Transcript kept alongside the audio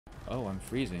Oh, I'm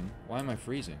freezing. Why am I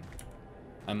freezing?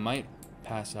 I might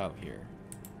pass out here.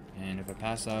 And if I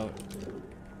pass out,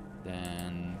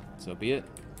 then so be it.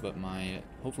 But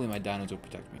hopefully my dinos will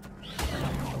protect me.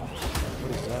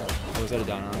 What is that? Oh, is that a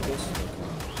Deinonychus?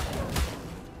 Okay.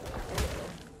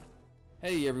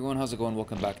 Hey everyone, how's it going?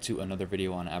 Welcome back to another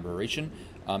video on Abberation.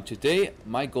 Today,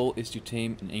 my goal is to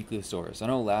tame an Ankylosaurus. I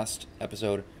know last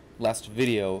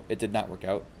video, it did not work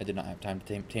out. I did not have time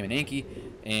to tame an Anky,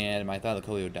 and my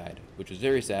Thylacoleo died, which was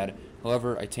very sad.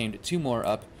 However, I tamed two more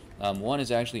up. One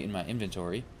is actually in my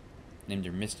inventory, named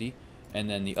her Misty, and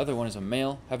then the other one is a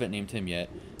male. Haven't named him yet,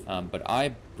 but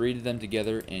I breeded them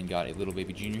together and got a little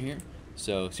baby junior here.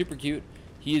 So super cute.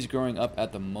 He is growing up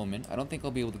at the moment. I don't think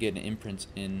I'll be able to get an imprint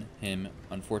in him,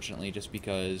 unfortunately, just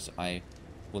because I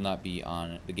will not be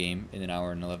on the game in an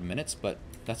hour and 11 minutes, but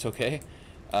that's okay.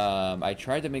 I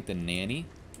tried to make the nanny,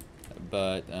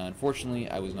 but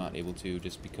unfortunately I was not able to,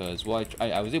 just because, well,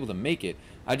 I was able to make it,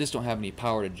 I just don't have any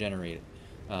power to generate it.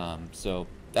 So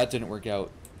that didn't work out.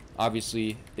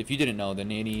 Obviously, if you didn't know,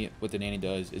 what the nanny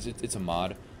does is it's a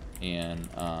mod, and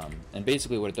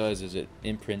basically what it does is it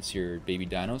imprints your baby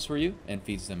dinos for you and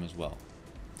feeds them as well.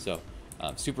 So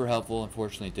super helpful.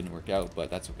 Unfortunately, it didn't work out, but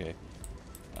that's okay.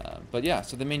 But yeah,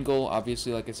 so the main goal,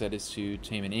 obviously, like I said, is to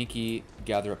tame an Anky,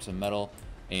 gather up some metal,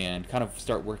 and kind of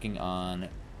start working on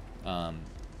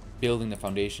building the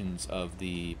foundations of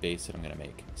the base that I'm going to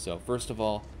make. So first of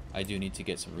all, I do need to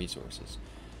get some resources,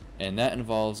 and that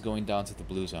involves going down to the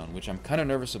blue zone, which I'm kind of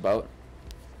nervous about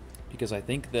because I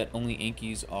think that only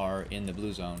Ankys are in the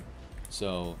blue zone.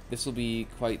 So this will be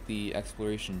quite the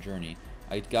exploration journey.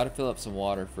 I got to fill up some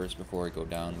water first before I go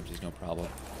down, which is no problem.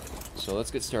 So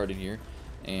let's get started here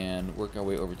and work our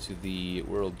way over to the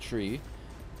world tree,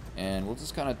 and we'll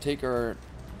just kind of take our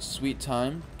sweet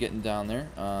time getting down there.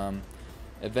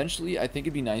 Eventually, I think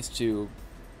it'd be nice to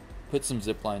put some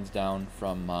zip lines down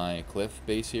from my cliff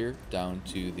base here down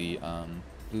to the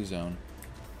blue zone.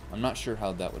 I'm not sure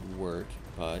how that would work,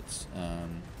 but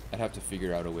I'd have to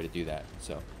figure out a way to do that.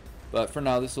 So, but for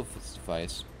now, this will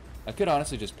suffice. I could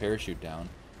honestly just parachute down.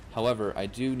 However, I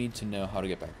do need to know how to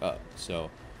get back up,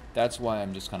 so that's why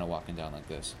I'm just kind of walking down like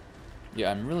this. Yeah,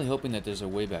 I'm really hoping that there's a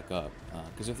way back up,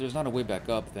 because if there's not a way back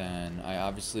up, then I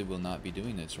obviously will not be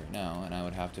doing this right now, and I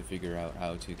would have to figure out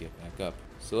how to get back up.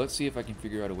 So let's see if I can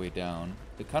figure out a way down.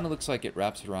 It kind of looks like it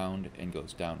wraps around and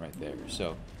goes down right there,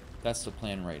 so that's the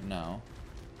plan right now.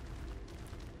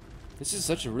 This is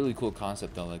such a really cool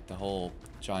concept though, like the whole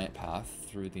giant path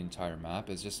through the entire map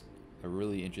is just a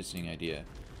really interesting idea.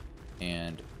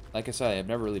 And like I said, I've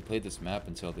never really played this map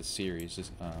until this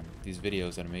series, these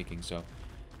videos that I'm making, so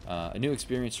a new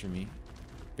experience for me.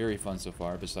 Very fun so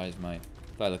far, besides my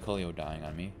Thylacoleo dying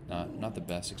on me. Not the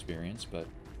best experience, but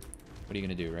what are you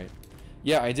gonna do, right?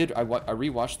 Yeah, I did. I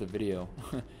rewatched the video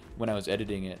when I was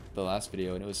editing it, the last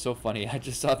video, and it was so funny. I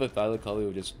just saw the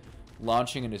Thylacoleo just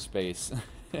launching into space.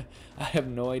 I have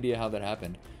no idea how that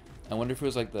happened. I wonder if it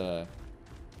was like the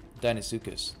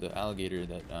Deinosuchus, the alligator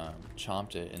that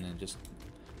chomped it and then just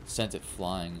sent it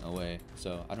flying away.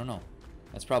 So I don't know.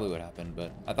 That's probably what happened,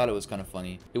 but I thought it was kind of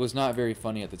funny. It was not very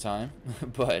funny at the time,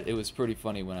 but it was pretty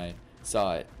funny when I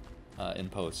saw it in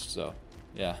post, so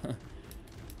yeah.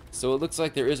 So it looks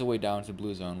like there is a way down to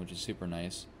Blue Zone, which is super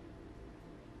nice.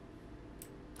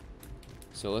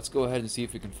 So let's go ahead and see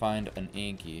if we can find an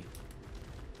Anky.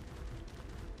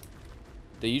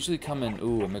 They usually come in,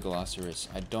 ooh, a Megalosaurus.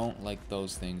 I don't like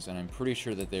those things, and I'm pretty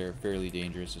sure that they're fairly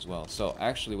dangerous as well. So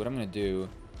actually, what I'm going to do,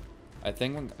 I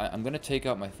think I'm going to take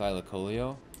out my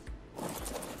Thylacoleo,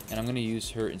 and I'm going to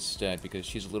use her instead because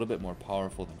she's a little bit more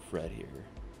powerful than Fred here.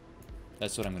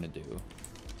 That's what I'm going to do.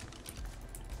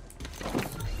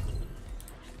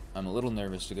 I'm a little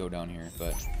nervous to go down here,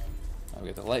 but I've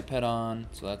got the light pad on,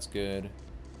 so that's good.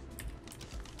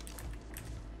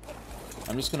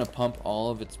 I'm just going to pump all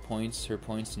of its points, her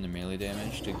points into melee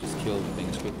damage to just kill the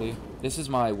things quickly. This is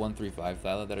my 135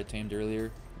 Thyla that I tamed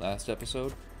earlier, last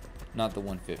episode. Not the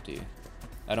 150.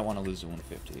 I don't want to lose the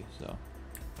 150, so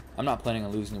I'm not planning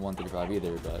on losing the 135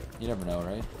 either, but you never know,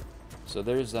 right? So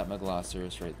there's that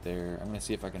Megalosaurus right there. I'm gonna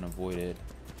see if I can avoid it.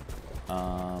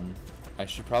 I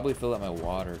should probably fill up my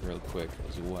water real quick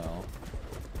as well.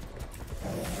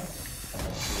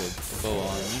 There's a bow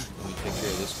on me. Let me take care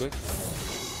of this quick.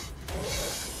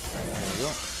 There we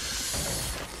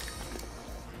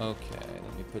go. Okay,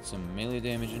 let me put some melee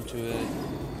damage into it.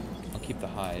 I'll keep the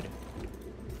hide.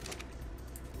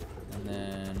 And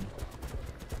then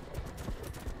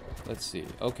let's see.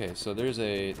 Okay, so there is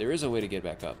a way to get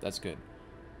back up. That's good.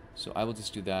 So I will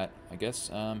just do that. I guess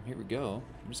here we go.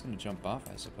 I'm just gonna jump off,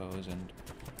 I suppose, and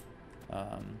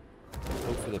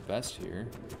hope for the best here.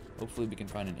 Hopefully we can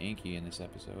find an Anky in this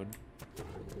episode.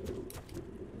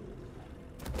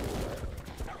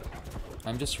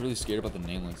 I'm just really scared about the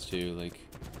nameless too. Like,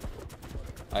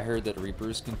 I heard that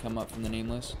Reapers can come up from the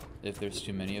nameless if there's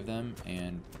too many of them,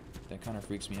 and that kind of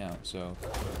freaks me out. So,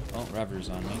 oh, Ravager's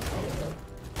on me.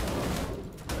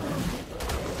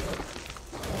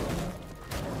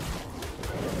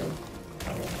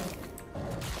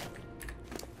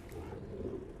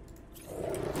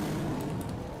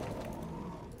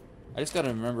 I just gotta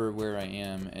remember where I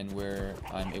am and where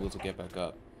I'm able to get back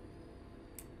up.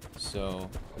 So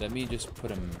let me just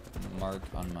put a mark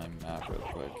on my map real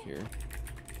quick here.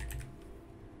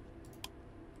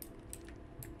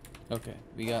 Okay,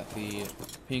 we got the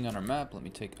ping on our map. Let me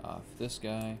take off this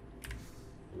guy.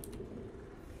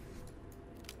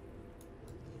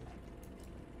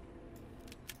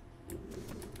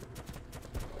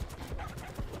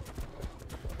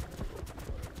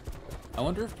 I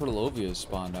wonder if Perlovias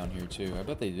spawn down here too. I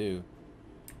bet they do.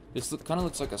 This kind of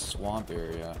looks like a swamp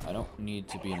area. I don't need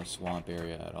to be in a swamp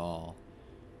area at all.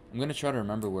 I'm gonna try to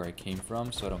remember where I came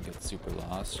from so I don't get super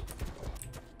lost.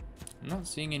 I'm not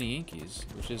seeing any Ankies,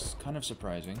 which is kind of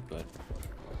surprising, but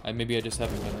maybe I just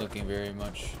haven't been looking very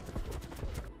much.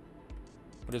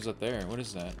 What is up there? What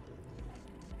is that?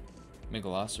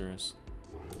 ANKYLOSAURus.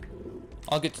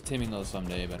 I'll get to taming those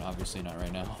someday, but obviously not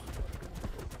right now.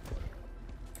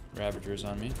 Ravager's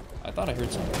on me. I thought I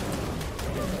heard something.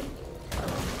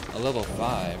 A level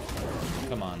 5.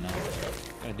 Come on now.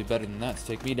 Gotta do better than that to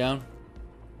take me down.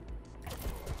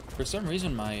 For some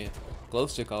reason, my glow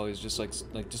stick always just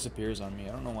like disappears on me.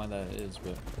 I don't know why that is,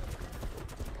 but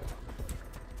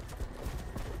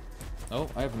oh,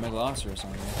 I have a ANKYLOSAURus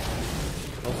on me.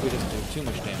 Hopefully, it doesn't do too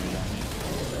much damage on me.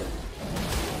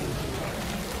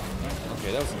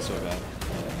 Okay, that wasn't so bad.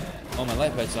 Oh, my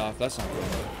life head's off. That's not good.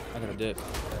 I gotta dip.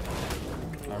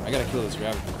 Alright, I gotta kill this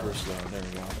Ravager first, though. There we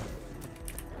go.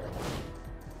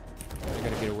 I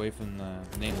gotta get away from the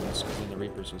nameless, because then the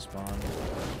Reapers will spawn.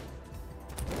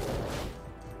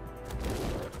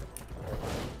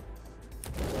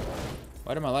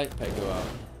 Why did my light peg go out?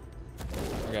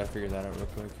 I gotta figure that out real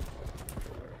quick.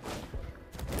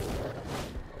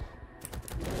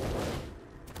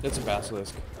 That's a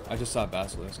basilisk. I just saw a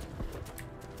basilisk.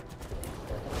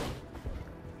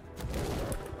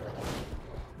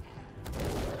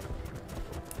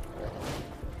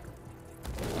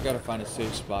 I gotta find a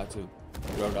safe spot to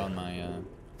throw down my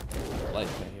light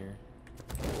peg here.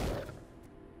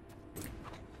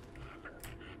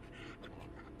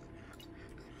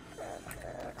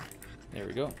 There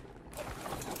we go.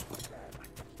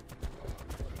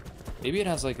 Maybe it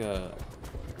has like a...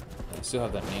 I still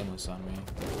have that nameless on me.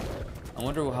 I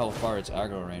wonder how far its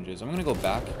aggro range is. I'm gonna go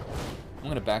back. I'm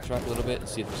gonna backtrack a little bit and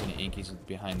see if there's any Ankies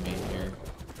behind me here.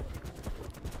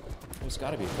 There's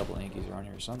gotta be a couple Ankies around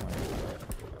here somewhere.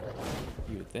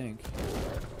 You would think.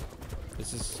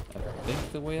 This is, I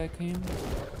think, the way I came?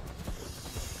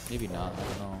 Maybe not, I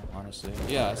don't know, honestly.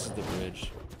 Yeah, this is the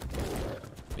bridge.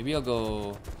 Maybe I'll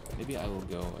go... Maybe I will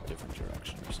go a different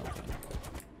direction or something.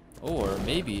 Or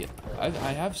maybe... I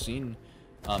have seen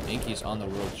Ankies on the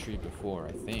world tree before,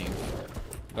 I think.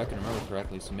 If I can remember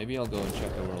correctly, so maybe I'll go and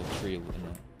check the world tree in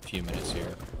a few minutes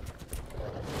here.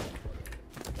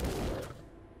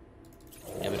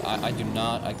 Yeah, but I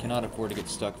cannot afford to get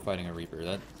stuck fighting a Reaper.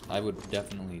 That I would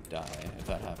definitely die if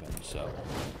that happened, so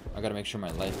I gotta make sure my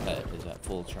life pet is at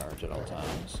full charge at all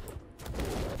times.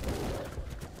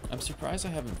 I'm surprised I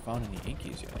haven't found any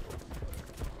Ankies yet.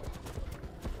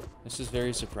 This is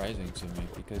very surprising to me,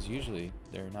 because usually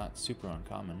they're not super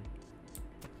uncommon.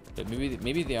 But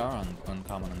maybe they are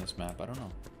uncommon on this map, I don't know.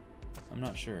 I'm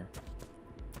not sure.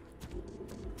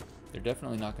 They're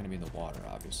definitely not going to be in the water,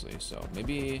 obviously, so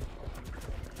maybe...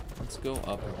 Let's go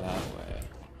up that way.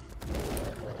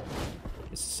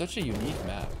 It's such a unique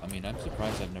map. I mean, I'm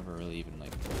surprised I've never really even,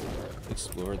 like,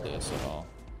 explored this at all.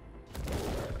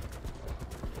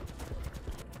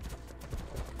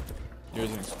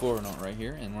 There's an explorer note right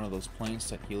here, and one of those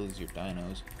planks that heals your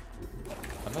dinos.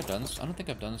 Have I done this? I don't think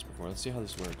I've done this before. Let's see how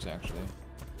this works, actually.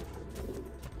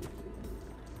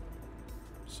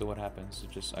 So what happens?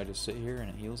 I just sit here and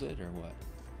it heals it, or what?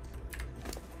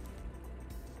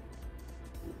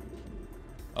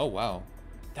 Oh, wow.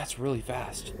 That's really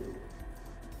fast.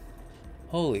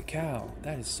 Holy cow.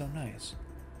 That is so nice.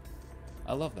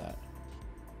 I love that.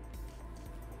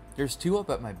 There's 2 up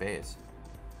at my base.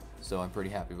 So I'm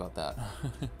pretty happy about that.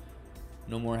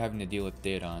 No more having to deal with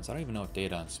Daedons. I don't even know if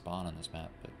Daedons spawn on this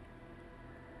map.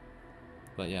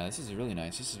 But yeah, this is really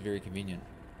nice. This is very convenient.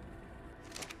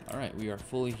 Alright, we are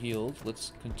fully healed.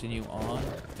 Let's continue on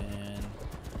and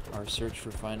our search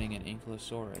for finding an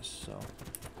Ankylosaurus. So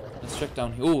let's check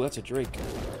down here. Oh, that's a drake.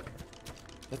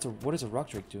 What is a rock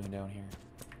drake doing down here?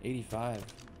 85.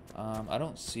 I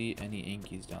don't see any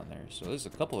Ankies down there. So there's a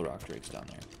couple of rock drakes down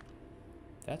there.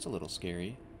 That's a little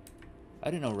scary. I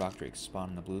didn't know rock drakes spawn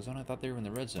in the blue zone. I thought they were in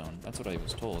the red zone. That's what I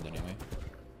was told anyway.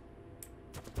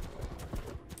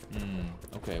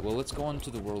 Okay, well let's go on to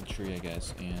the world tree, I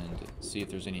guess, and see if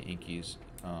there's any Ankies,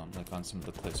 like on some of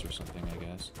the cliffs or something, I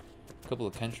guess. A couple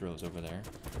of Kenshros over there.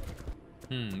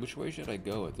 Which way should I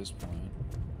go at this point?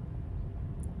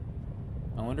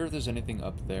 I wonder if there's anything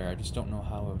up there. I just don't know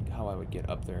how I would get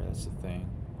up there, that's the thing.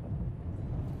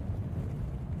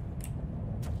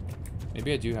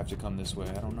 Maybe I do have to come this way,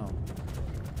 I don't know.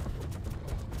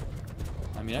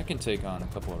 I mean, I can take on a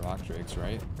couple of rock drakes,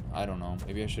 right? I don't know,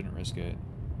 maybe I shouldn't risk it.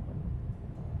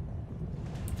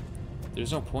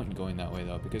 There's no point in going that way,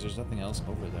 though, because there's nothing else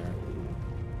over there.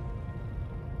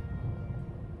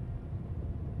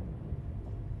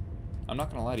 I'm not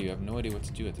gonna lie to you, I have no idea what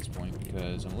to do at this point,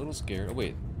 because I'm a little scared. Oh,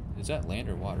 wait, is that land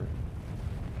or water?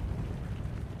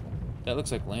 That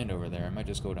looks like land over there. I might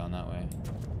just go down that way.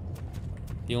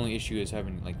 The only issue is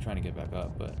trying to get back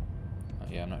up, but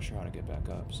yeah, I'm not sure how to get back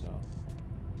up, so.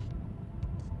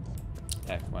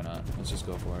 Heck, why not? Let's just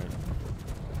go for it.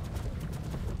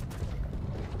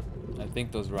 I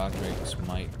think those rock drakes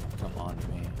might come on to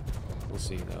me. We'll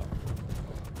see, though.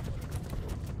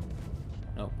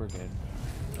 Nope, we're good.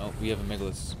 Oh, we have a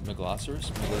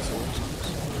ANKYLOSAURus?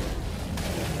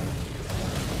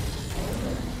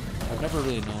 I've never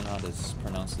really known how to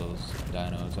pronounce those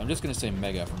dinos. I'm just gonna say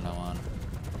Mega from now on.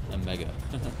 I'm Mega.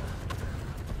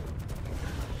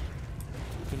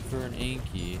 Looking for an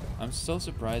Anky. I'm so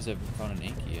surprised I haven't found an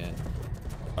Anky yet.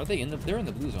 Are they they're in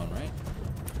the blue zone, right?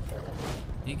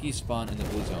 Anky spawn in the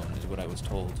blue zone is what I was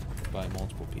told by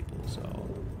multiple people, so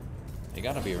they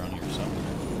gotta be around here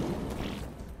somewhere.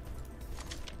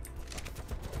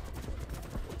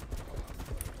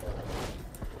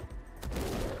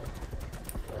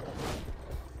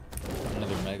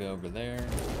 Another Mega over there.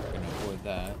 We're gonna avoid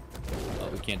that. Oh,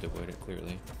 we can't avoid it,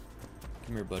 clearly.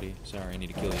 Come here, buddy. Sorry, I need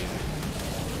to kill you.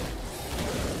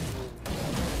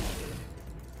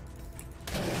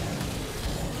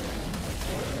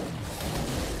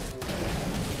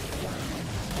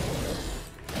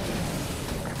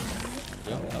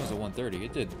 That was a 130.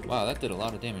 It did. Wow, that did a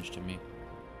lot of damage to me.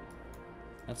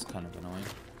 That's kind of annoying.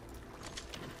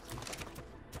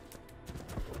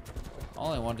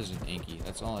 All I want is an Anky.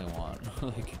 That's all I want.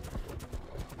 Like,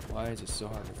 why is it so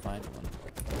hard to find one?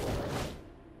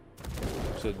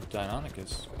 So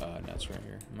Deinonychus nuts right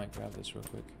here. I might grab this real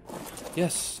quick.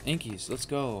 Yes, Ankies. Let's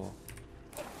go.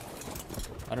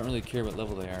 I don't really care what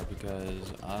level they are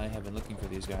because I have been looking for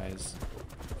these guys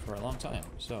for a long time.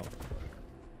 So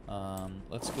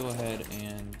let's go ahead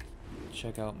and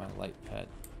check out my light pet.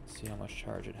 See how much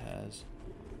charge it has.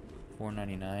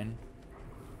 499.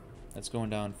 That's going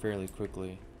down fairly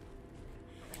quickly.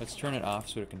 Let's turn it off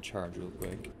so it can charge real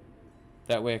quick.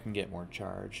 That way I can get more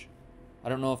charge. I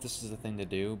don't know if this is the thing to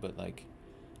do, but like,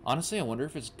 honestly, I wonder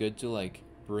if it's good to like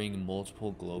bring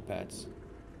multiple glow pets.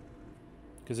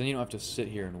 Because then you don't have to sit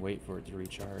here and wait for it to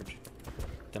recharge.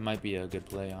 That might be a good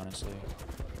play, honestly.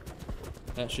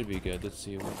 That should be good. Let's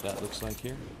see what that looks like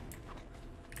here.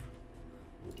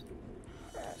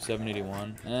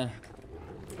 781.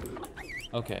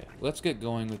 Okay, let's get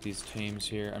going with these tames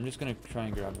here. I'm just going to try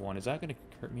and grab one. Is that going to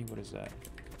hurt me? What is that?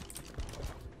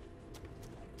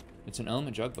 It's an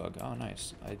element jug bug. Oh,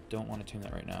 nice. I don't want to tame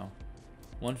that right now.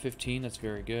 115, that's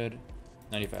very good.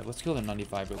 95. Let's kill the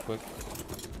 95 real quick.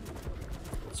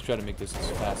 Let's try to make this as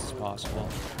fast as possible.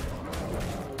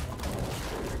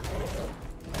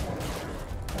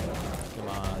 Come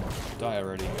on. Die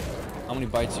already. How many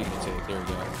bites are you going to take? There we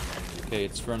go. Okay,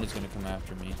 its friend is going to come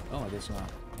after me. Oh, I guess not.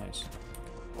 Nice.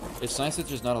 It's nice that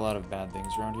there's not a lot of bad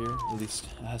things around here, at least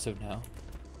as of now.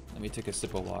 Let me take a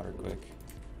sip of water quick.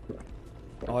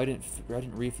 Oh, I didn't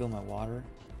refill my water.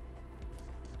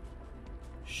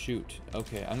 Shoot.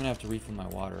 Okay, I'm gonna have to refill my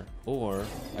water, or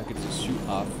I could just shoot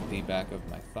off the back of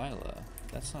my Thyla.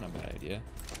 That's not a bad idea.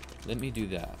 Let me do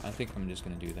that. I think I'm just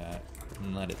gonna do that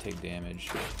and let it take damage.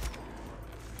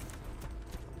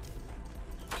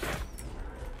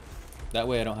 That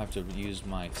way I don't have to use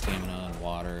my stamina and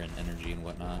water and energy and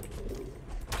whatnot.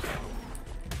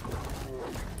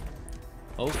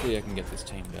 Hopefully I can get this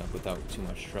tamed up without too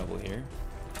much trouble here.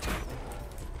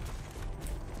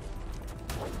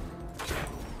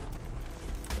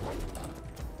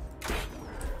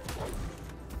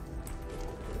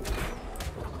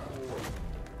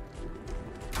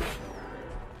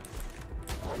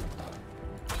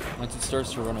 Once it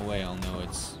starts to run away, I'll know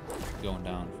it's going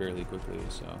down fairly quickly,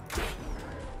 so...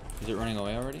 Is it running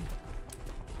away already?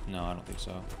 No, I don't think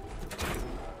so.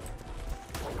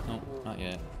 No, not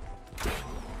yet.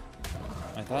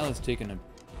 My Thyla's taken a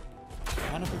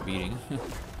kind of a beating.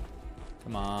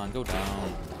 Come on, go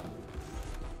down.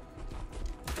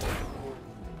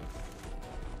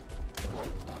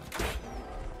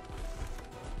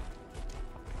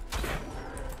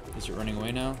 Is it running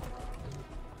away now?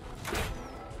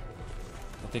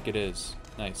 I think it is.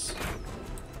 Nice.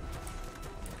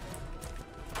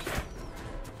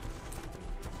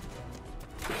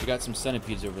 We got some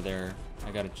centipedes over there.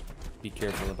 I gotta be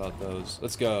careful about those.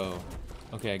 Let's go.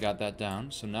 Okay, I got that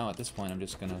down. So now at this point, I'm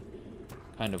just gonna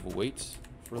kind of wait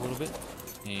for a little bit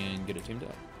and get it tamed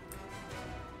up.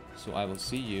 So I will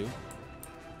see you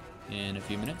in a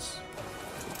few minutes.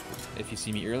 If you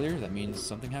see me earlier, that means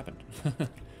something happened.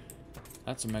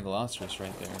 That's a Megalosaurus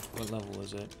right there. What level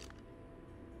is it?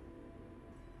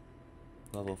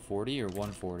 Level 40 or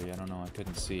 140? I don't know. I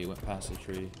couldn't see. It went past the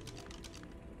tree.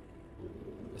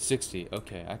 60.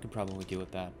 Okay, I could probably deal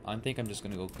with that. I think I'm just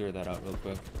going to go clear that out real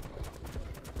quick.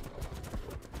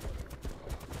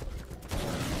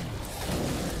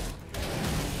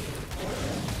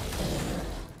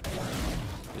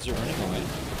 Is it running away?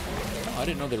 Oh, I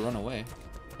didn't know they'd run away.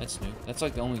 That's new. That's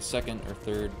like the only second or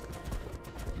third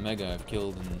Mega I've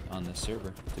killed on this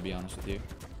server, to be honest with you.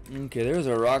 Okay, there's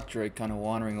a rock drake kind of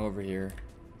wandering over here.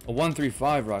 A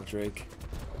 135 rock drake.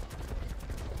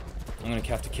 I'm gonna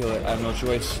have to kill it. I have no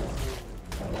choice.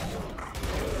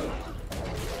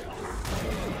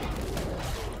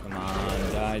 Come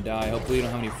on, die, die. Hopefully you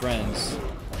don't have any friends.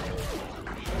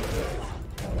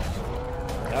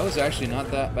 That was actually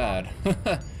not that bad.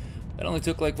 That only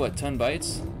took like, what, 10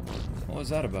 bites? What was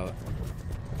that about?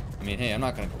 I mean, hey, I'm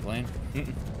not gonna complain.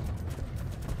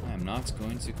 I am not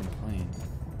going to complain.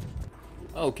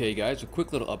 Okay guys, a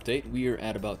quick little update. We are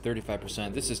at about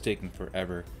 35%. This is taking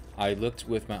forever. I looked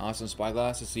with my awesome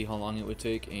spyglass to see how long it would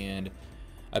take, and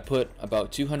I put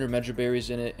about 200 mejoberries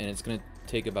in it, and it's going to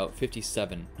take about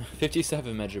 57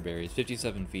 mejoberries,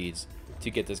 57 feeds to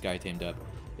get this guy tamed up.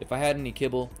 If I had any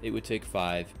kibble, it would take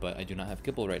 5, but I do not have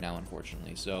kibble right now,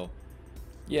 unfortunately. So,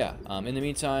 yeah, in the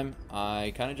meantime,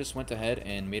 I kind of just went ahead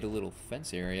and made a little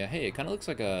fence area. Hey, it kind of looks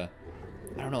like a,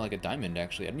 I don't know, like a diamond,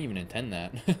 actually. I didn't even intend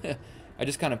that. I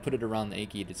just kind of put it around the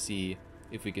Anky to see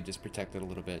if we could just protect it a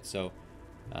little bit. So,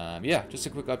 yeah, just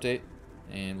a quick update,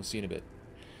 and we'll see you in a bit.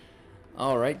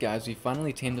 Alright guys, we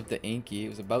finally tamed up the Anky. It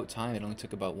was about time. It only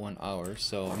took about 1 hour,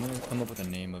 so I'm going to come up with a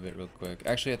name of it real quick.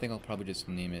 Actually, I think I'll probably just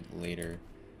name it later,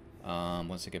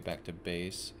 once I get back to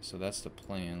base. So that's the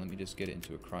plan. Let me just get it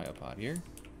into a cryopod here.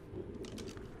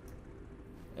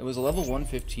 It was a level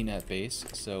 115 at base,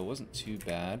 so it wasn't too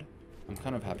bad. I'm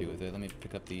kind of happy with it. Let me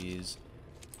pick up these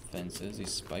fences,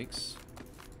 these spikes.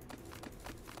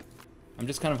 I'm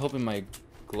just kind of hoping my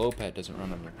glow pet doesn't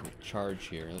run out of charge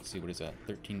here. Let's see, what is that?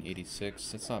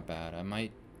 1386. That's not bad. I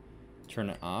might turn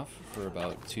it off for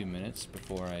about 2 minutes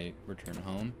before I return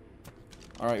home.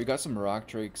 Alright, we got some rock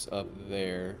drakes up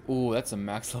there. Ooh, that's a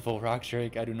max level rock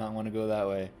drake. I do not want to go that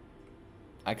way.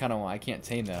 I can't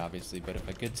tame that, obviously, but if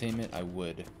I could tame it, I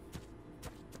would.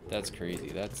 That's crazy.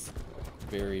 That's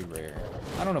very rare.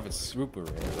 I don't know if it's super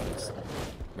rare, but it's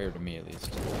rare to me at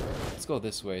least. Let's go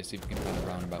this way, see if we can find a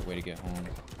roundabout way to get home.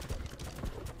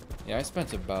 Yeah, I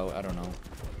spent about, I don't know,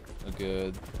 a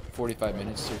good 45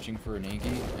 minutes searching for an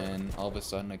Anky, and all of a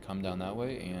sudden I come down that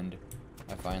way and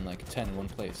I find like 10 in one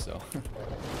place, so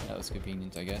that was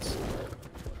convenient, I guess.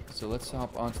 So let's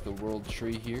hop onto the world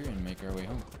tree here and make our way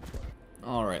home.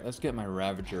 Alright, let's get my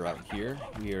Ravager out here.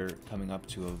 We are coming up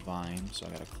to a vine, so I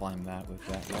gotta climb that with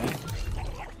that guy.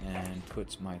 And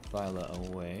put my Thyla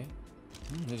away.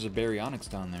 There's a Baryonyx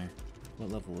down there.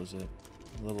 What level is it?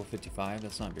 Level 55?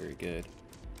 That's not very good.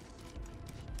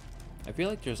 I feel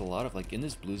like there's a lot of, like, in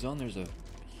this blue zone, there's a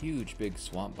huge, big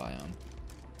swamp biome.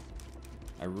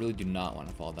 I really do not want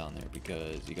to fall down there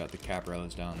because you got the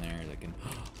Capros down there that can...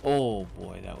 Oh,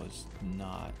 boy, that was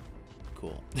not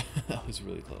cool. That was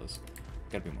really close.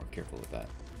 Gotta be more careful with that.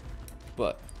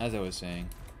 But, as I was saying,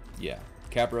 yeah,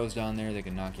 Capros down there, they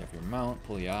can knock you off your mount,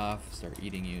 pull you off, start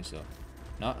eating you, so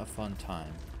not a fun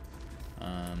time.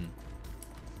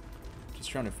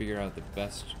 Just trying to figure out the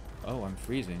best... Oh, I'm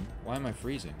freezing. Why am I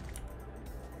freezing?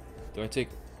 Do I take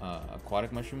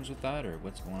aquatic mushrooms with that, or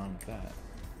what's going on with that?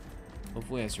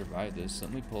 Hopefully I survive this.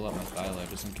 Let me pull out my Thyla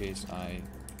just in case I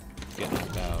get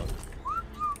knocked out.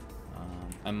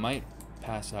 I might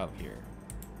pass out here.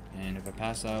 And if I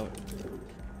pass out,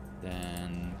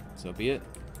 then so be it.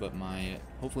 But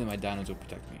hopefully my dinos will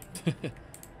protect me.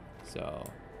 So,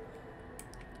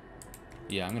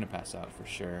 yeah, I'm gonna pass out for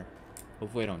sure.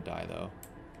 Hopefully I don't die, though.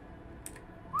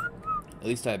 At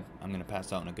least I'm gonna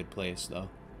pass out in a good place, though.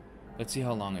 Let's see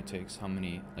how long it takes, how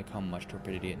much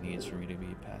torpidity it needs for me to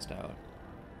be passed out.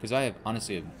 Because I have,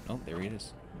 honestly, oh, there he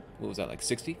is. What was that, like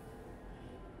 60?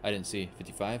 I didn't see.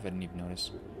 55? I didn't even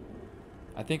notice.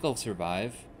 I think I'll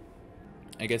survive.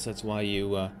 I guess that's why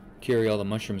you carry all the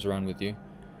mushrooms around with you,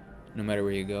 no matter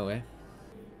where you go, eh?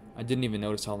 I didn't even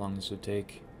notice how long this would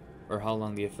take, or how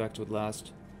long the effect would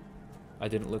last. I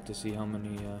didn't look to see how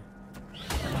many,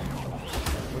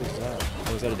 What is that?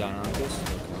 Oh, is that a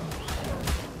Deinonychus?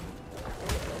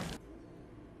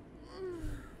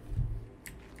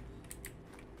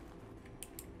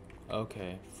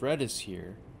 Okay, Fred is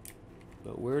here,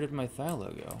 but where did my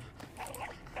Thyla go?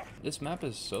 This map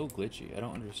is so glitchy. I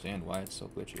don't understand why it's so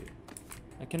glitchy.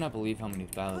 I cannot believe how many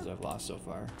Thylas I've lost so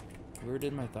far. Where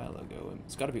did my Thyla go?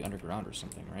 It's got to be underground or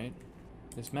something, right?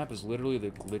 This map is literally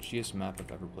the glitchiest map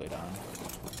I've ever played on.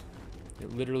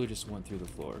 It literally just went through the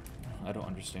floor. I don't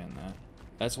understand that.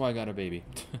 That's why I got a baby.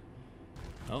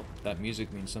 Oh, that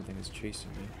music means something is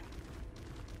chasing me.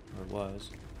 Or was.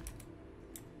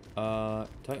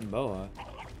 Titan Boa.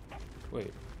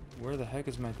 Wait, where the heck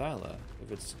is my Thyla?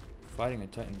 If it's fighting a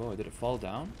Titan Boa, did it fall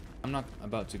down? I'm not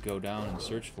about to go down and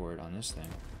search for it on this thing.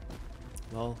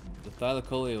 Well, the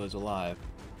Thylacoleo is alive.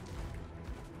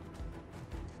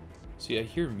 See, I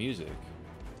hear music.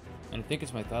 And I think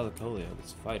it's my Thylacoleo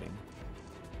that's fighting.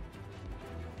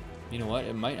 You know what?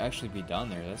 It might actually be down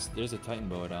there. There's a Titan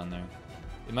Boa down there.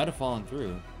 It might have fallen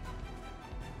through.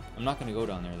 I'm not going to go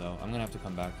down there, though. I'm going to have to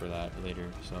come back for that later,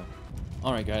 so...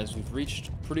 Alright, guys. We've reached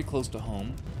pretty close to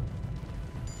home.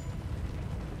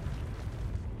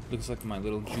 Looks like my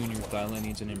little junior Thyla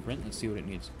needs an imprint. Let's see what it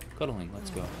needs. Cuddling. Let's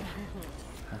go.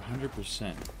 100%.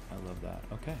 I love that.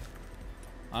 Okay.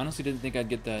 I honestly didn't think I'd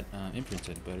get that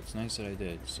imprinted, but it's nice that I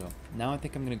did. So now I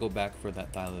think I'm going to go back for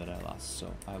that Thyla that I lost.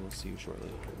 So I will see you shortly.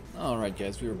 Alright,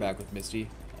 guys. We were back with Misty.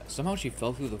 Somehow she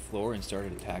fell through the floor and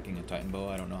started attacking a Titan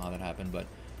Boa. I don't know how that happened, but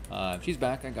she's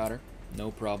back. I got her. No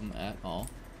problem at all.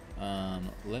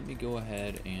 Let me go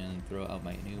ahead and throw out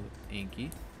my new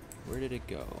Anky. Where did it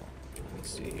go? Let me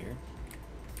see here.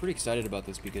 Pretty excited about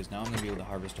this because now I'm going to be able to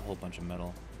harvest a whole bunch of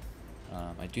metal.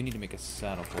 I do need to make a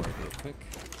saddle for it real quick.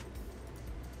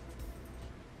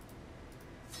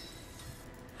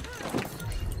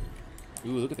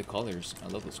 Ooh, look at the colors. I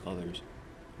love those colors.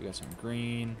 We got some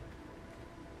green.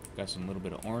 Got some little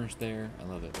bit of orange there. I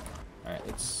love it. Alright,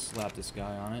 let's slap this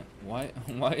guy on it. Why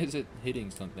is it hitting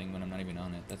something when I'm not even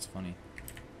on it? That's funny.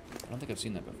 I don't think I've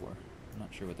seen that before. I'm not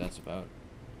sure what that's about.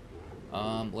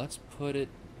 Let's put it...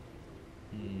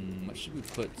 what should we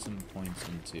put some points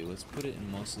into? Let's put it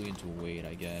mostly into weight,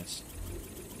 I guess.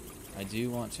 I do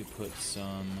want to put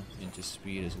some into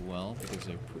speed as well, because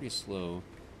they're pretty slow.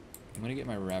 I'm going to get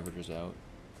my Ravagers out.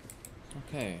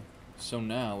 Okay, so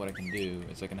now what I can do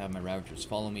is I can have my Ravagers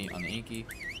follow me on the Anky,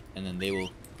 and then they will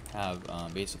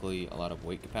have basically a lot of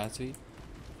weight capacity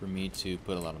for me to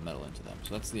put a lot of metal into them.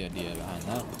 So that's the idea behind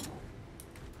that.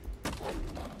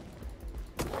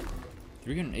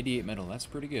 388 metal, that's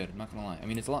pretty good, I'm not gonna lie. I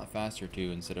mean, it's a lot faster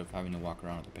too, instead of having to walk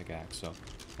around with a pickaxe, so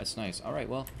that's nice. Alright,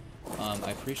 well,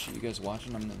 I appreciate you guys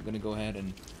watching. I'm gonna go ahead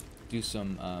and do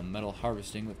some metal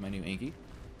harvesting with my new Anky,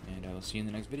 and I will see you in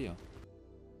the next video.